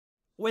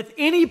With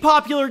any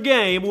popular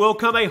game will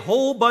come a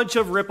whole bunch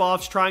of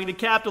ripoffs trying to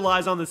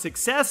capitalize on the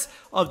success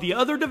of the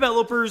other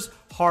developers'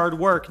 hard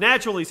work.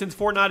 Naturally, since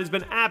Fortnite has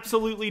been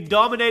absolutely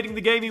dominating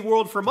the gaming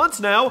world for months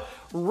now,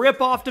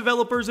 ripoff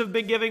developers have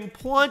been given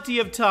plenty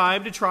of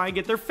time to try and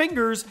get their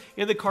fingers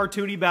in the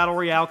cartoony Battle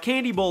Royale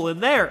candy bowl,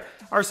 and there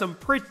are some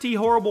pretty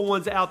horrible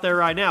ones out there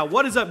right now.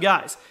 What is up,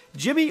 guys?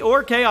 Jimmy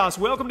or Chaos?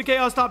 Welcome to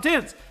Chaos Top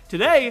 10s.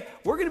 Today,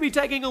 we're going to be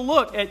taking a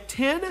look at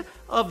 10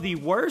 of the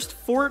worst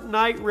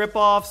Fortnite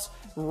ripoffs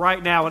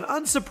right now, and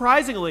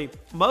unsurprisingly,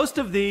 most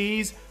of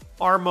these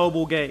are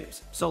mobile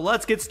games. So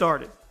let's get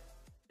started.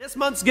 This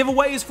month's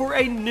giveaway is for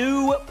a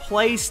new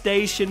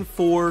PlayStation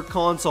 4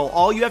 console.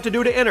 All you have to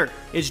do to enter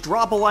is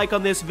drop a like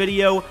on this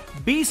video,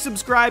 be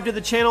subscribed to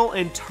the channel,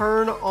 and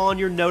turn on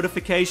your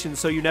notifications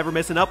so you never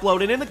miss an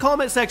upload. And in the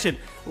comment section,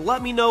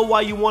 let me know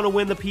why you want to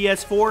win the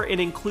PS4 and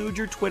include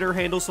your Twitter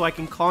handle so I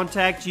can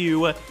contact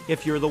you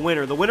if you're the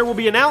winner. The winner will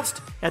be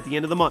announced at the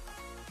end of the month.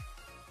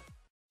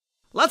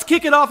 Let's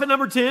kick it off at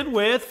number 10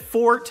 with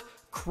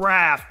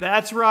Fortcraft.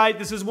 That's right,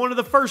 this is one of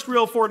the first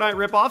real Fortnite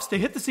ripoffs to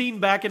hit the scene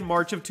back in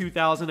March of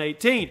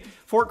 2018.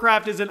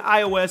 Fortcraft is an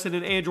iOS and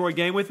an Android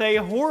game with a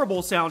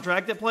horrible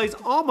soundtrack that plays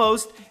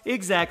almost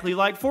exactly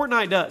like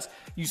Fortnite does.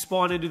 You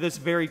spawn into this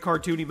very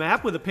cartoony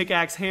map with a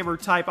pickaxe hammer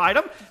type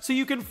item so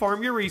you can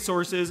farm your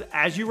resources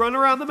as you run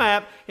around the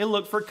map and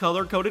look for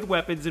color-coded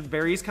weapons and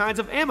various kinds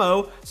of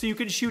ammo so you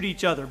can shoot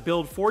each other,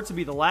 build forts, and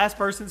be the last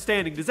person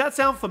standing. Does that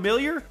sound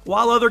familiar?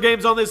 While other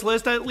games on this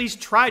list at least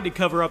tried to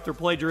cover up their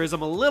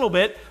plagiarism a little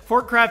bit,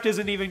 Fortcraft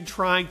isn't even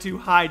trying to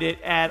hide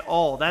it at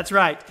all. That's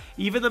right,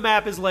 even the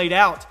map is laid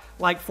out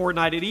like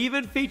Fortnite. It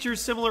even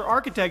features similar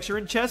architecture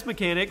and chess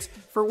mechanics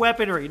for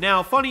weaponry.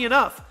 Now, funny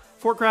enough,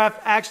 Fortcraft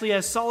actually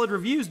has solid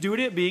reviews due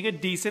to it being a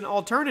decent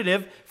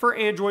alternative for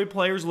Android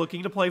players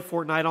looking to play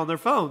Fortnite on their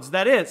phones.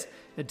 That is,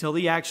 until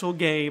the actual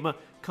game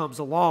comes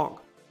along.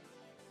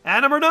 At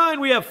number 9,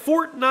 we have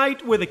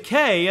Fortnite with a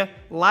K,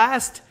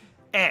 Last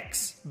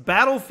X,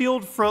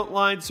 Battlefield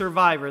Frontline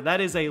Survivor. That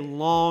is a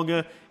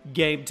long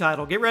game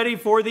title. Get ready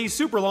for the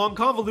super long,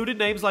 convoluted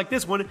names like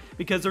this one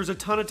because there's a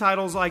ton of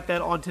titles like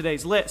that on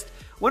today's list.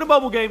 When a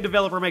mobile game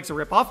developer makes a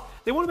ripoff,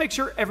 they want to make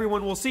sure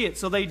everyone will see it,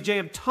 so they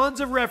jam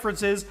tons of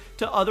references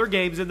to other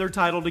games in their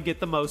title to get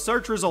the most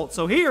search results.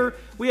 So here,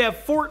 we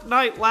have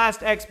Fortnite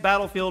Last X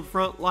Battlefield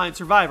Frontline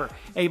Survivor,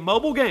 a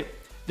mobile game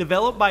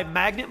developed by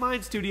Magnet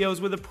Mind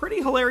Studios with a pretty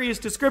hilarious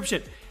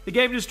description. The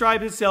game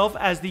describes itself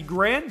as the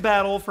grand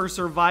battle for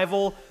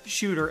survival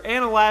shooter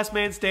and a last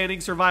man standing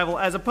survival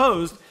as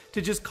opposed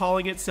to just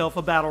calling itself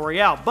a battle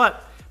royale.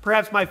 But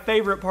perhaps my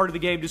favorite part of the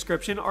game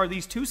description are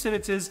these two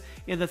sentences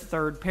in the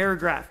third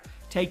paragraph.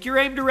 Take your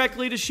aim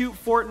directly to shoot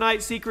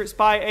Fortnite secret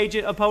spy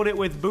agent opponent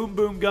with boom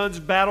boom guns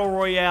battle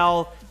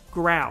royale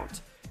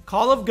ground.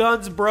 Call of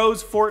Guns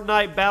Bros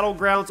Fortnite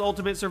Battlegrounds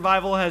Ultimate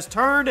Survival has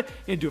turned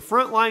into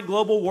frontline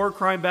global war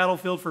crime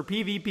battlefield for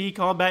PvP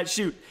combat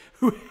shoot.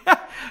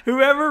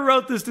 Whoever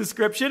wrote this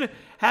description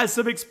has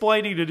some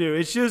explaining to do.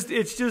 It's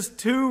just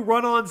two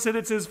run-on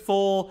sentences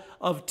full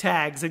of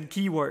tags and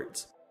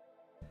keywords.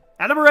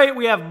 At number 8,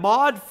 we have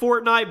Mod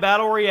Fortnite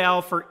Battle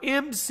Royale for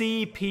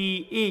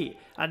MCPE,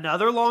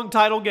 another long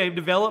title game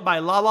developed by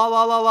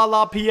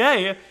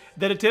PA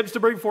that attempts to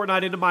bring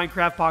Fortnite into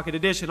Minecraft Pocket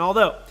Edition,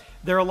 although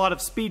there are a lot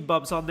of speed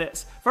bumps on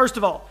this. First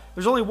of all,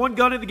 there's only one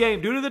gun in the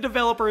game due to the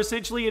developer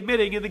essentially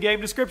admitting in the game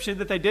description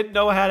that they didn't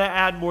know how to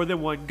add more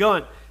than one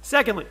gun.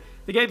 Secondly,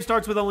 the game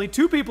starts with only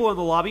 2 people in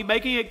the lobby,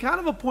 making it kind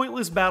of a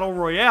pointless battle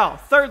royale.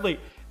 Thirdly,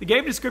 the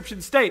game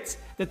description states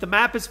that the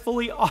map is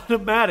fully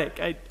automatic.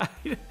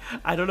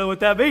 I don't know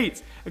what that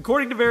means.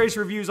 According to various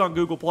reviews on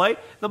Google Play,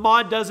 the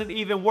mod doesn't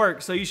even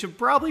work, so you should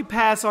probably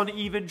pass on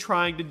even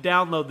trying to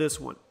download this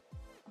one.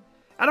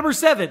 At number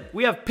 7,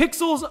 we have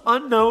Pixel's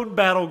Unknown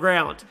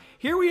Battleground.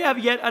 Here we have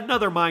yet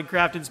another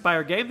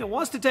Minecraft-inspired game that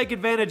wants to take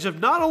advantage of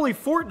not only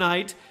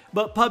Fortnite,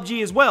 but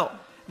PUBG as well.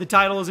 The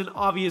title is an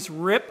obvious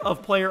rip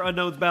of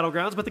PlayerUnknown's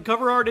Battlegrounds, but the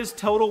cover art is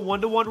total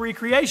one-to-one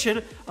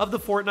recreation of the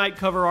Fortnite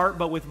cover art,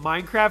 but with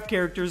Minecraft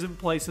characters in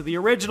place of the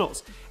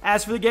originals.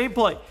 As for the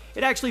gameplay,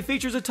 it actually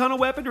features a ton of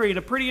weaponry and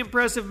a pretty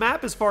impressive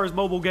map as far as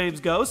mobile games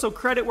go, so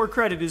credit where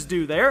credit is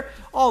due there.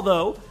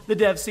 Although, the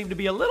devs seem to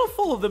be a little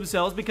full of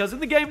themselves because in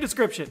the game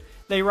description,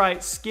 they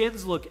write,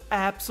 skins look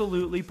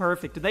absolutely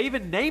perfect. And they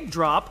even name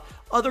drop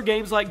other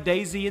games like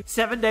DayZ and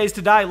 7 Days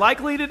to Die,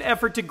 likely in an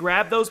effort to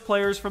grab those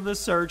players from the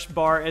search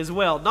bar as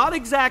well. Not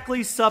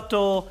exactly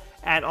subtle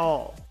at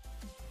all.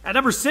 At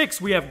number 6,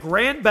 we have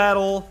Grand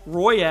Battle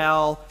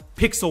Royale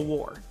Pixel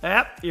War.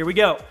 Here we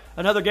go.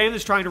 Another game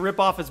that's trying to rip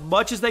off as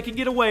much as they can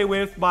get away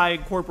with by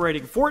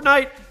incorporating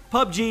Fortnite,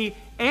 PUBG,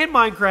 and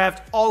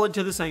Minecraft all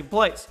into the same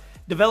place.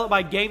 Developed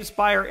by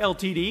GameSpire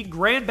Ltd,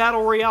 Grand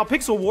Battle Royale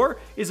Pixel War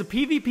is a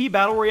PvP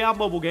Battle Royale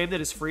mobile game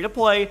that is free to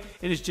play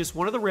and is just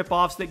one of the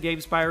ripoffs that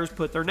GameSpire has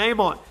put their name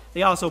on.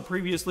 They also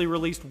previously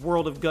released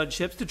World of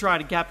Gunships to try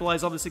to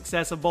capitalize on the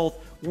success of both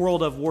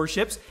World of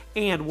Warships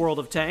and World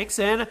of Tanks.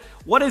 And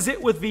what is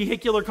it with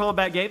vehicular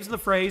combat games and the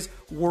phrase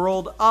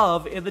World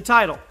of in the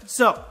title?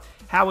 So,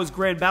 how is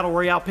Grand Battle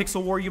Royale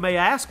Pixel War, you may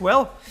ask?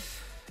 Well,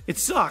 It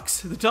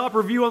sucks. The top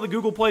review on the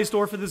Google Play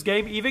Store for this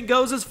game even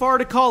goes as far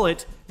to call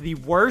it the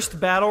worst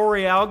Battle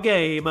Royale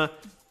game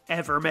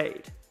ever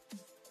made.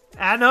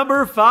 At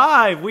number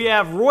 5, we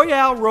have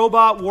Royale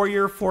Robot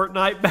Warrior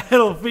Fortnite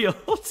Battlefield.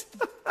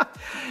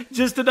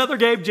 Just another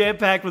game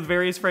jam-packed with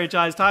various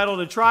franchise titles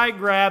to try and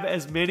grab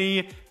as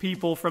many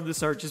people from the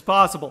search as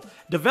possible.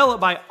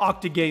 Developed by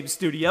Octagame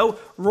Studio,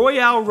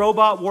 Royale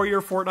Robot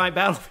Warrior Fortnite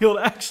Battlefield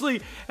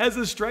actually has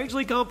a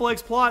strangely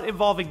complex plot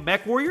involving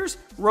mech warriors,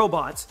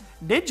 robots,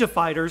 ninja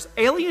fighters,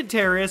 alien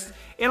terrorists,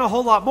 and a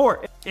whole lot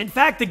more. In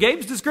fact, the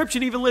game's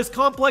description even lists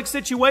complex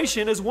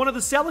situation as one of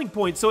the selling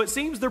points, so it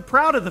seems they're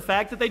proud of the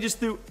fact that they just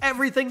threw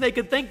everything they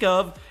could think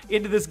of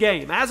into this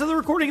game. As of the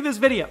recording of this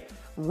video,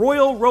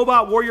 Royale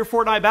Robot Warrior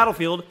Fortnite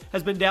Battlefield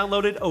has been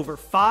downloaded over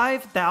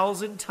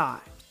 5,000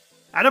 times.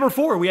 At number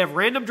 4, we have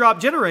Random Drop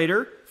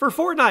Generator for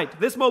Fortnite.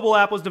 This mobile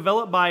app was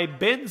developed by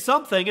Ben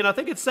something, and I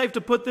think it's safe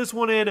to put this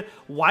one in,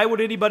 why would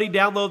anybody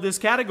download this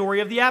category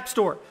of the App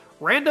Store?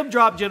 Random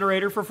Drop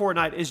Generator for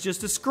Fortnite is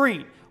just a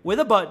screen with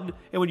a button,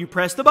 and when you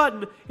press the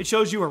button, it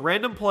shows you a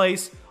random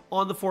place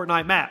on the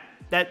Fortnite map.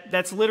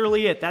 That's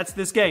literally it. That's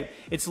this game.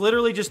 It's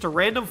literally just a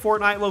random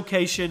Fortnite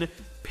location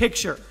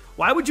picture.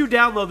 Why would you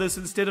download this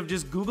instead of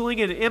just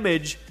Googling an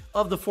image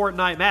of the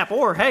Fortnite map?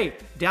 Or, hey,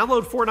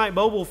 download Fortnite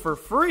Mobile for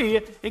free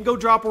and go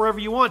drop wherever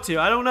you want to.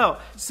 I don't know.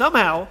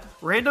 Somehow,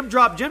 Random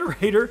Drop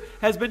Generator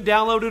has been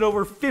downloaded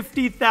over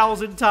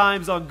 50,000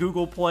 times on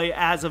Google Play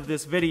as of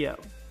this video.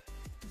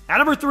 At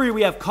number 3,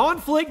 we have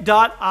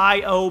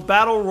Conflict.io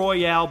Battle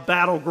Royale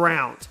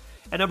Battleground.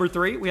 At number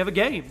 3, we have a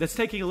game that's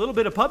taking a little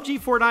bit of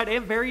PUBG, Fortnite,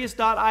 and various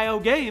 .io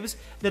games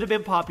that have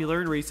been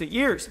popular in recent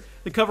years.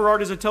 The cover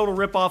art is a total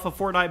ripoff of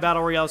Fortnite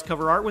Battle Royale's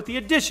cover art with the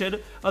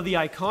addition of the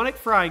iconic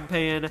frying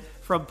pan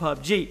from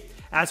PUBG.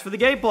 As for the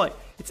gameplay,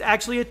 it's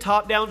actually a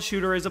top-down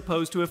shooter as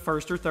opposed to a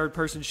first or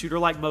third-person shooter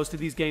like most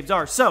of these games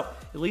are. So,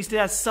 at least it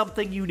has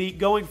something unique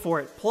going for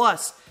it.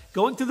 Plus,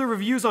 going through the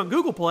reviews on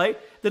Google Play,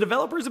 the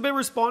developers have been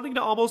responding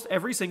to almost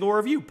every single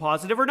review,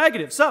 positive or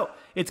negative. So,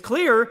 it's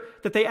clear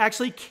that they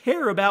actually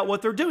care about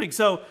what they're doing.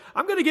 So,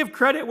 I'm going to give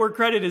credit where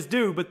credit is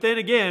due, but then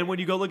again, when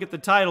you go look at the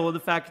title and the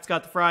fact it's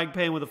got the frying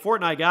pan with a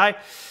Fortnite guy,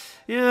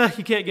 yeah,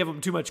 you can't give them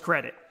too much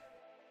credit.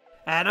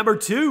 At number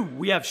 2,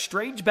 we have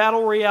Strange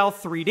Battle Royale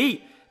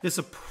 3D. This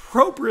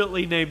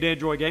appropriately named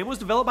Android game was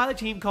developed by the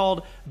team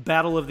called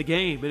Battle of the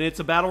Game, and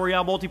it's a Battle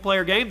Royale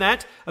multiplayer game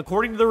that,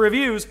 according to the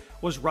reviews,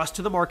 was rushed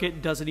to the market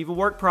and doesn't even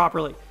work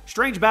properly.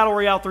 Strange Battle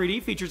Royale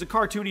 3D features a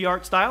cartoony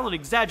art style and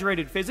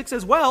exaggerated physics,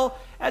 as well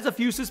as a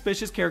few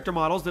suspicious character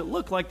models that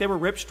look like they were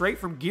ripped straight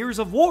from Gears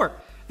of War.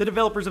 The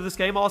developers of this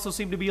game also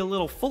seem to be a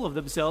little full of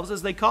themselves,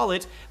 as they call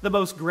it the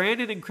most grand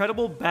and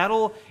incredible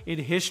battle in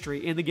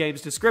history in the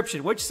game's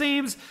description, which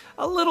seems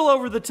a little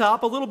over the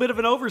top, a little bit of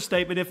an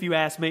overstatement if you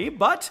ask me,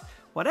 but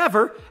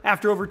whatever.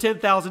 After over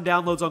 10,000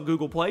 downloads on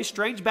Google Play,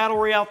 Strange Battle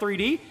Royale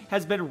 3D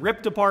has been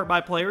ripped apart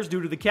by players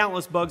due to the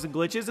countless bugs and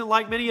glitches, and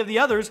like many of the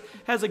others,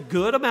 has a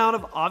good amount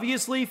of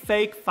obviously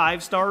fake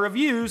 5-star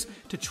reviews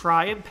to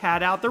try and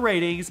pad out the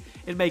ratings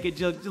and make it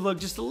look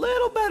just a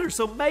little better.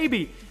 So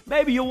maybe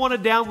you'll want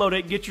to download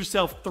it and get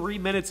yourself 3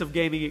 minutes of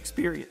gaming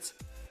experience.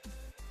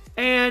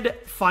 And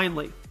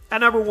finally, at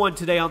number 1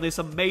 today on this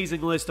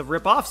amazing list of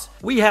ripoffs,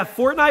 we have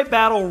Fortnite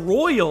Battle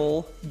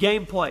Royale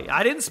gameplay.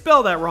 I didn't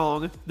spell that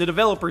wrong, the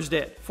developers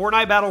did.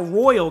 Fortnite Battle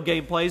Royale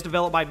gameplay is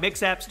developed by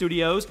Mixapp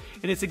Studios,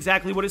 and it's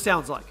exactly what it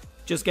sounds like.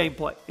 Just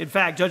gameplay. In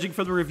fact, judging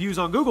from the reviews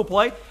on Google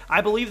Play,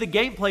 I believe the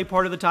gameplay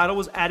part of the title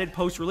was added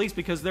post-release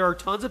because there are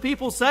tons of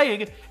people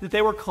saying that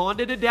they were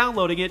conned into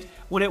downloading it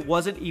when it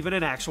wasn't even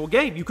an actual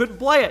game. You couldn't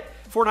play it.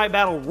 Fortnite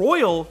Battle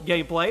Royale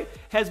gameplay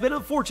has been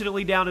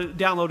unfortunately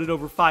downloaded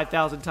over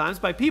 5,000 times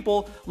by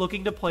people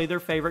looking to play their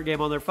favorite game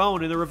on their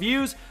phone, and the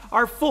reviews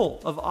are full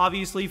of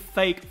obviously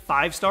fake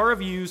 5-star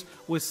reviews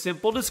with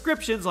simple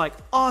descriptions like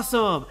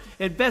awesome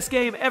and best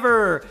game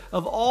ever.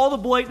 Of all the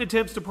blatant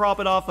attempts to prop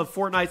it off of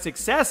Fortnite's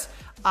success,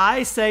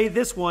 I say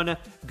this one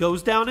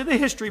goes down in the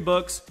history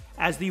books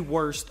as the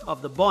worst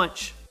of the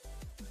bunch.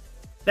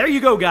 There you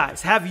go,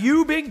 guys. Have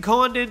you been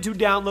conned into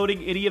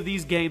downloading any of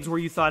these games where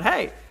you thought,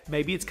 hey,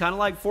 maybe it's kind of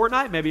like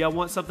Fortnite, maybe I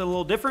want something a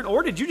little different,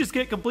 or did you just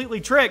get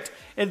completely tricked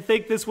and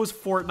think this was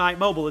Fortnite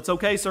Mobile? It's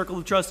okay, Circle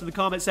of Trust in the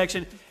comment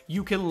section.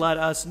 You can let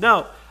us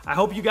know. I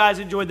hope you guys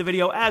enjoyed the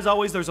video. As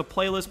always, there's a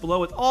playlist below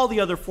with all the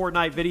other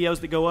Fortnite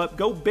videos that go up.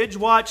 Go binge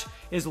watch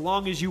as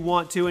long as you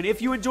want to, and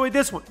if you enjoyed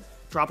this one,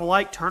 drop a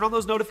like, turn on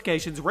those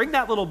notifications, ring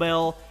that little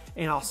bell,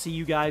 and I'll see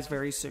you guys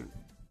very soon.